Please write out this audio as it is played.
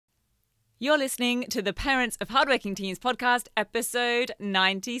You're listening to the Parents of Hardworking Teens podcast, episode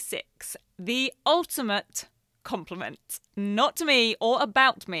 96. The ultimate compliment. Not to me or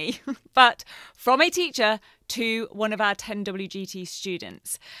about me, but from a teacher to one of our 10WGT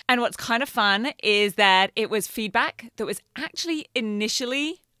students. And what's kind of fun is that it was feedback that was actually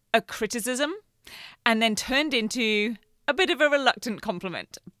initially a criticism and then turned into a bit of a reluctant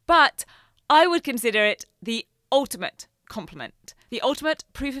compliment. But I would consider it the ultimate compliment, the ultimate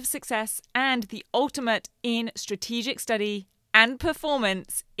proof of success, and the ultimate in strategic study and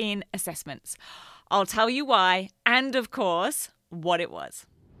performance in assessments. I'll tell you why, and of course, what it was.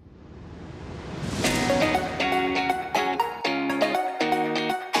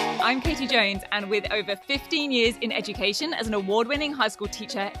 I'm Katie Jones, and with over 15 years in education as an award-winning high school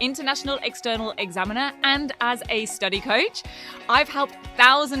teacher, international external examiner, and as a study coach, I've helped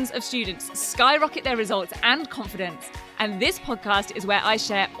thousands of students skyrocket their results and confidence. And this podcast is where I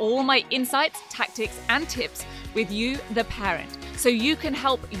share all my insights, tactics, and tips with you, the parent, so you can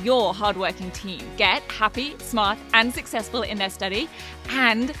help your hardworking team get happy, smart, and successful in their study,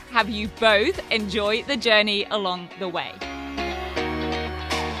 and have you both enjoy the journey along the way.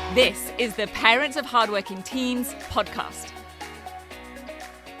 This is the Parents of Hardworking Teens podcast.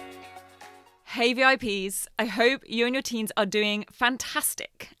 Hey VIPs, I hope you and your teens are doing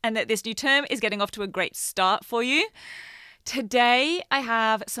fantastic and that this new term is getting off to a great start for you. Today, I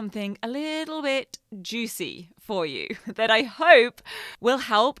have something a little bit juicy for you that I hope will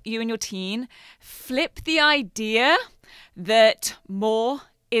help you and your teen flip the idea that more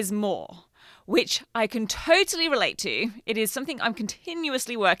is more, which I can totally relate to. It is something I'm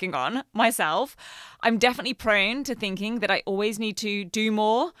continuously working on myself. I'm definitely prone to thinking that I always need to do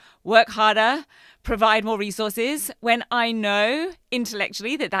more, work harder, provide more resources, when I know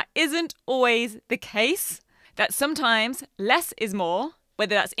intellectually that that isn't always the case. That sometimes less is more,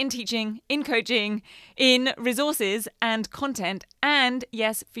 whether that's in teaching, in coaching, in resources and content, and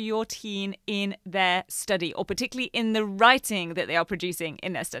yes, for your teen in their study, or particularly in the writing that they are producing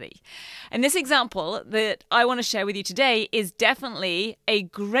in their study. And this example that I want to share with you today is definitely a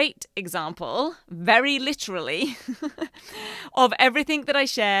great example, very literally, of everything that I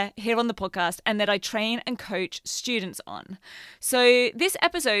share here on the podcast and that I train and coach students on. So this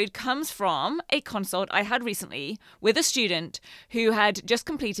episode comes from a consult I had recently with a student who had just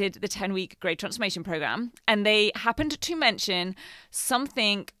completed the 10-week grade transformation program, and they happened to mention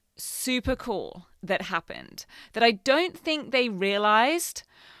something super cool that happened that I don't think they realized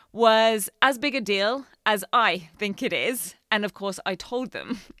was as big a deal as I think it is. And of course, I told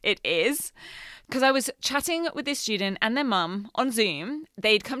them it is, because I was chatting with this student and their mum on Zoom.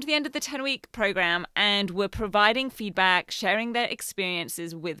 They'd come to the end of the 10-week program and were providing feedback, sharing their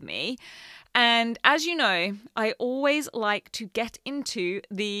experiences with me. And as you know, I always like to get into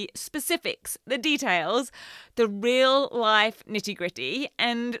the specifics, the details, the real life nitty gritty.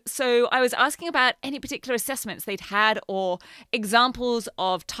 And so I was asking about any particular assessments they'd had, or examples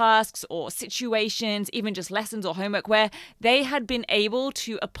of tasks or situations, even just lessons or homework where they had been able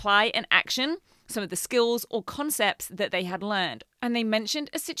to apply an action some of the skills or concepts that they had learned. And they mentioned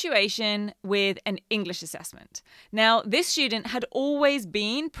a situation with an English assessment. Now, this student had always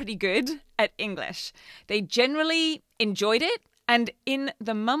been pretty good at English. They generally enjoyed it, and in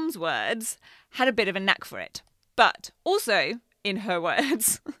the mum's words, had a bit of a knack for it. But also, in her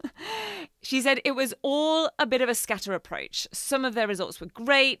words, she said it was all a bit of a scatter approach. Some of their results were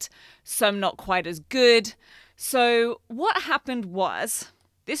great, some not quite as good. So what happened was,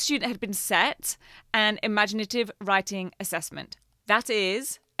 this student had been set an imaginative writing assessment. That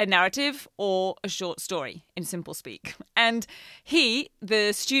is a narrative or a short story, in simple speak. And he,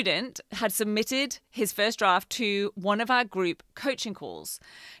 the student, had submitted his first draft to one of our group coaching calls.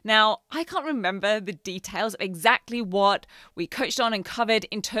 Now, I can't remember the details of exactly what we coached on and covered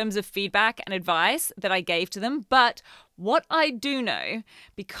in terms of feedback and advice that I gave to them, but what I do know,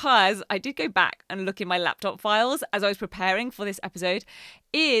 because I did go back and look in my laptop files as I was preparing for this episode,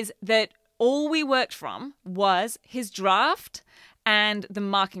 is that all we worked from was his draft and the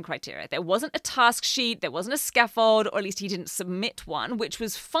marking criteria. There wasn't a task sheet, there wasn't a scaffold, or at least he didn't submit one, which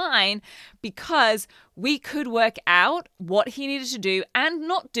was fine because we could work out what he needed to do and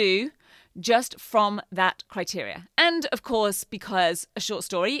not do just from that criteria. And of course, because a short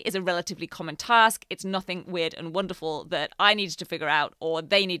story is a relatively common task, it's nothing weird and wonderful that I needed to figure out or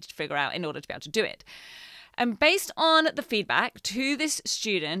they needed to figure out in order to be able to do it. And based on the feedback to this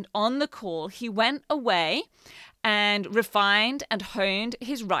student on the call, he went away and refined and honed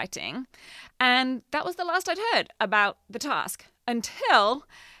his writing. And that was the last I'd heard about the task until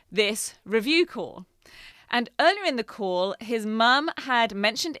this review call. And earlier in the call, his mum had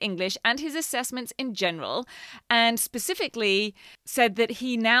mentioned English and his assessments in general, and specifically said that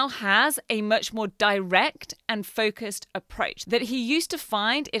he now has a much more direct and focused approach, that he used to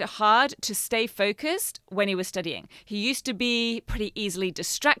find it hard to stay focused when he was studying. He used to be pretty easily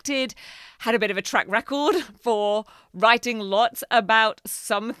distracted, had a bit of a track record for writing lots about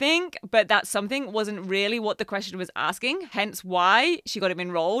something, but that something wasn't really what the question was asking, hence why she got him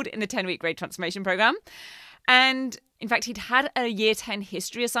enrolled in the 10-week grade transformation program. And in fact, he'd had a year 10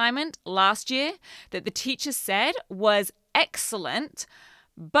 history assignment last year that the teacher said was excellent,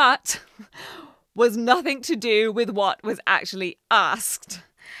 but was nothing to do with what was actually asked.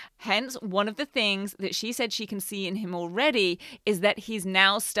 Hence, one of the things that she said she can see in him already is that he's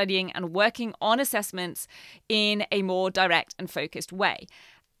now studying and working on assessments in a more direct and focused way.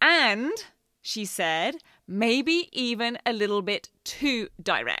 And she said, maybe even a little bit too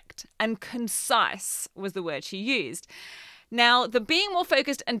direct and concise was the word she used. Now, the being more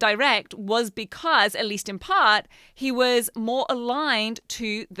focused and direct was because, at least in part, he was more aligned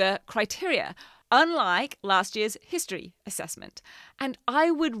to the criteria, unlike last year's history assessment. And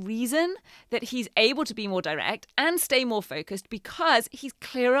I would reason that he's able to be more direct and stay more focused because he's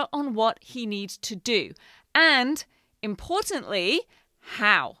clearer on what he needs to do. And, importantly,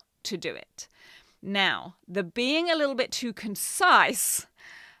 how to do it. Now, the being a little bit too concise,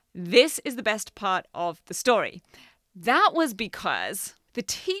 this is the best part of the story. That was because the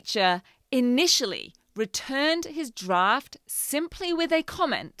teacher initially returned his draft simply with a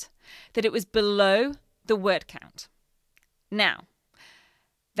comment that it was below the word count. Now,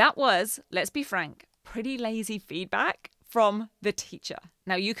 that was, let's be frank, pretty lazy feedback from the teacher.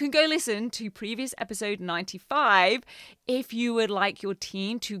 Now, you can go listen to previous episode 95 if you would like your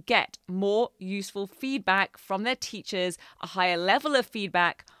team to get more useful feedback from their teachers, a higher level of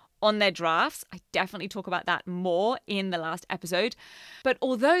feedback on their drafts. I definitely talk about that more in the last episode. But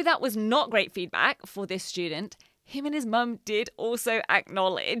although that was not great feedback for this student, him and his mum did also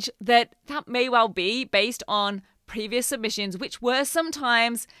acknowledge that that may well be based on previous submissions, which were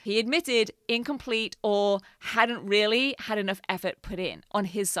sometimes, he admitted, incomplete or hadn't really had enough effort put in on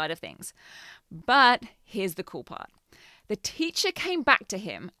his side of things. But here's the cool part. The teacher came back to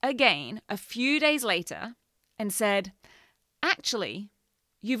him again a few days later and said, actually,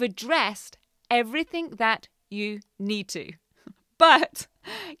 you've addressed everything that you need to, but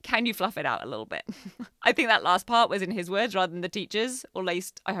can you fluff it out a little bit? I think that last part was in his words rather than the teacher's, or at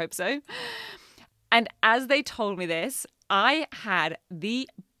least I hope so. And as they told me this, I had the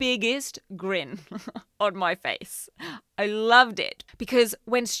biggest grin on my face. I loved it because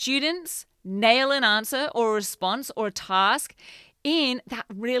when students nail an answer or a response or a task in that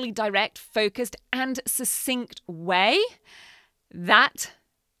really direct, focused, and succinct way, that,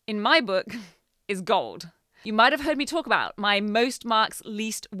 in my book, is gold. You might have heard me talk about my most marks,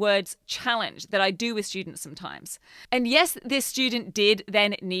 least words challenge that I do with students sometimes. And yes, this student did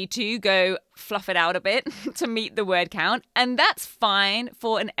then need to go fluff it out a bit to meet the word count. And that's fine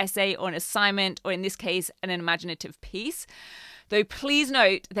for an essay or an assignment, or in this case, an imaginative piece. Though please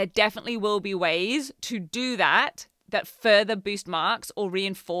note, there definitely will be ways to do that further boost marks or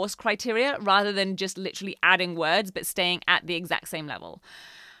reinforce criteria rather than just literally adding words but staying at the exact same level.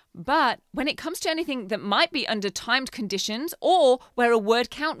 But when it comes to anything that might be under timed conditions or where a word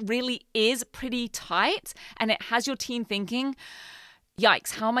count really is pretty tight and it has your team thinking,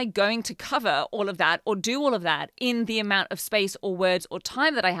 yikes, how am I going to cover all of that or do all of that in the amount of space or words or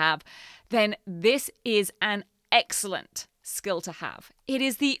time that I have, then this is an excellent skill to have. It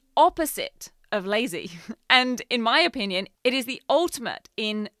is the opposite of lazy. And in my opinion, it is the ultimate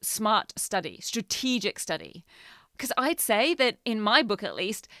in smart study, strategic study. Because I'd say that in my book, at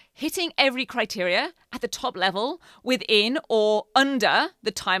least, hitting every criteria at the top level within or under the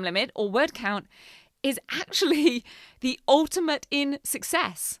time limit or word count is actually the ultimate in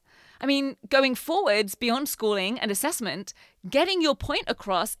success. I mean, going forwards beyond schooling and assessment, getting your point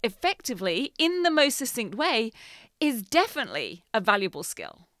across effectively in the most succinct way is definitely a valuable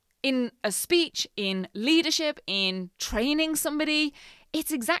skill. In a speech, in leadership, in training somebody,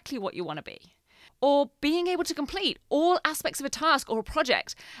 it's exactly what you want to be. Or being able to complete all aspects of a task or a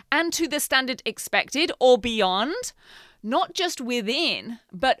project and to the standard expected or beyond, not just within,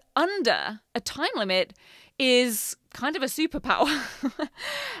 but under a time limit is kind of a superpower.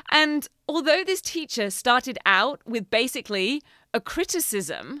 And although this teacher started out with basically a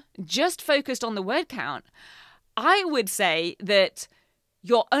criticism just focused on the word count, I would say that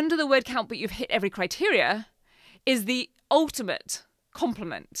you're under the word count, but you've hit every criteria is the ultimate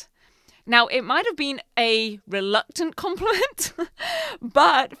compliment. Now, it might have been a reluctant compliment,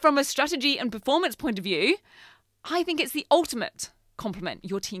 but from a strategy and performance point of view, I think it's the ultimate compliment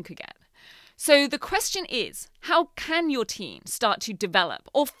your team could get. So the question is, how can your team start to develop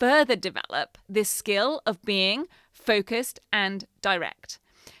or further develop this skill of being focused and direct?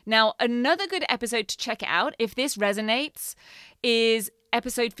 Now, another good episode to check out, if this resonates, is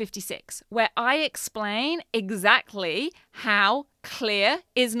episode 56, where I explain exactly how clear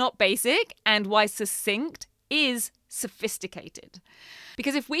is not basic and why succinct is sophisticated.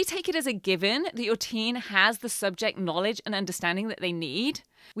 Because if we take it as a given that your team has the subject knowledge and understanding that they need,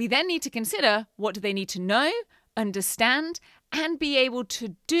 we then need to consider what do they need to know, understand, and be able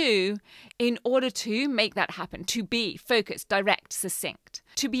to do in order to make that happen, to be focused, direct, succinct,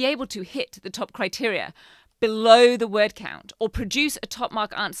 to be able to hit the top criteria below the word count or produce a top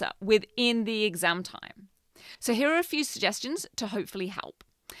mark answer within the exam time. So here are a few suggestions to hopefully help.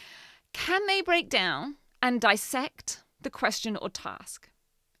 Can they break down and dissect the question or task?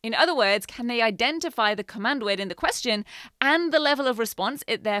 In other words, can they identify the command word in the question and the level of response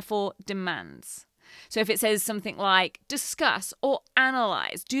it therefore demands? So if it says something like discuss or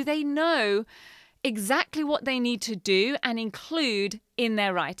analyze, do they know exactly what they need to do and include in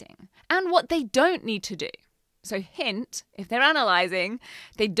their writing and what they don't need to do? So hint, if they're analyzing,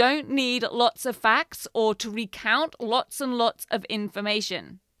 they don't need lots of facts or to recount lots and lots of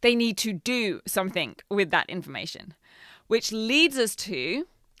information. They need to do something with that information, which leads us to,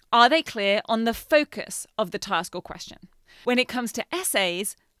 are they clear on the focus of the task or question? When it comes to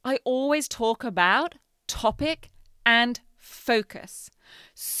essays, I always talk about topic and focus.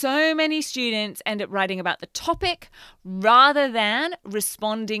 So many students end up writing about the topic rather than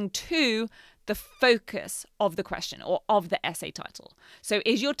responding to the focus of the question or of the essay title. So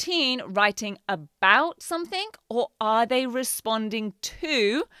is your teen writing about something or are they responding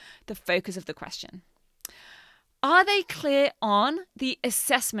to the focus of the question? Are they clear on the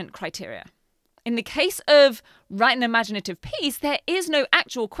assessment criteria? In the case of write an imaginative piece, there is no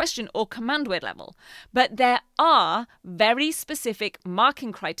actual question or command word level, but there are very specific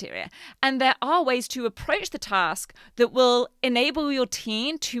marking criteria, and there are ways to approach the task that will enable your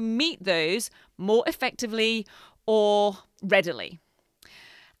teen to meet those more effectively or readily.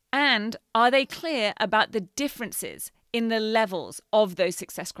 And are they clear about the differences in the levels of those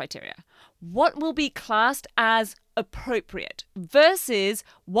success criteria? What will be classed as appropriate versus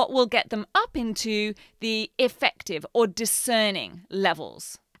what will get them up into the effective or discerning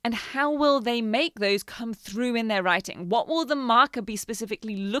levels? And how will they make those come through in their writing? What will the marker be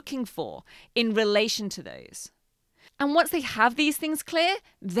specifically looking for in relation to those? And once they have these things clear,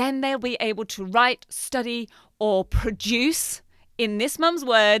 then they'll be able to write, study, or produce, in this mum's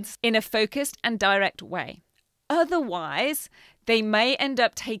words, in a focused and direct way. Otherwise, they may end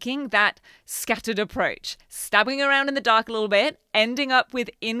up taking that scattered approach, stabbing around in the dark a little bit, ending up with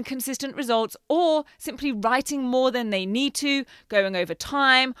inconsistent results, or simply writing more than they need to, going over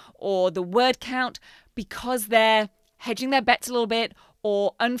time or the word count because they're hedging their bets a little bit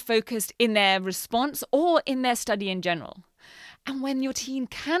or unfocused in their response or in their study in general. And when your teen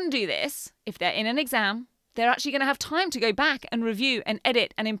can do this, if they're in an exam, they're actually going to have time to go back and review and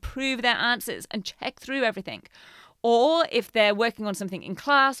edit and improve their answers and check through everything. Or if they're working on something in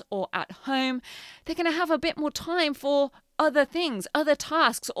class or at home, they're going to have a bit more time for other things, other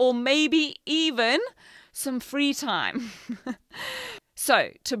tasks, or maybe even some free time. So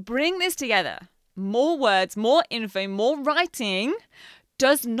to bring this together, more words, more info, more writing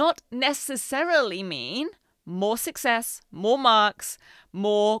does not necessarily mean more success, more marks,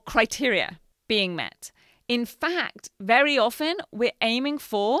 more criteria being met. In fact, very often we're aiming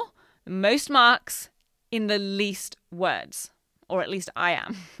for most marks in the least words, or at least I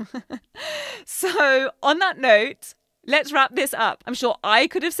am. So on that note, let's wrap this up. I'm sure I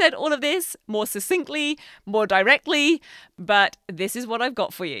could have said all of this more succinctly, more directly, but this is what I've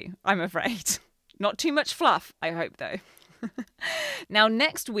got for you, I'm afraid. Not too much fluff, I hope, though. Now,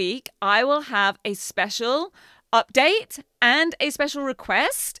 next week, I will have a special update and a special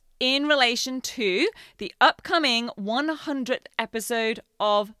request in relation to the upcoming 100th episode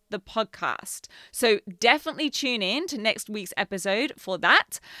of the podcast. So definitely tune in to next week's episode for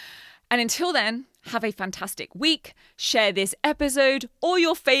that. And until then, have a fantastic week. Share this episode or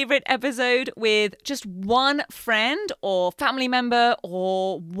your favorite episode with just one friend or family member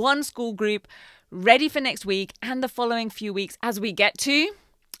or one school group ready for next week and the following few weeks as we get to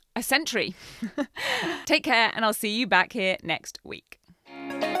a century. Take care, and I'll see you back here next week.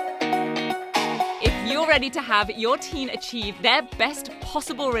 If you're ready to have your teen achieve their best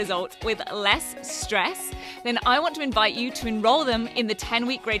possible results with less stress, then I want to invite you to enroll them in the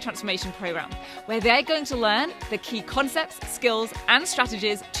 10-week Grade Transformation Program, where they're going to learn the key concepts, skills, and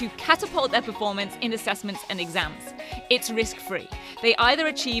strategies to catapult their performance in assessments and exams. It's risk-free. They either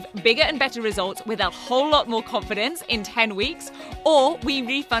achieve bigger and better results with a whole lot more confidence in 10 weeks, or we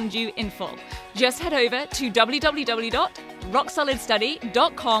refund you in full. Just head over to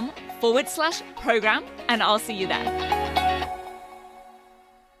www.rocksolidstudy.com/program, and I'll see you there.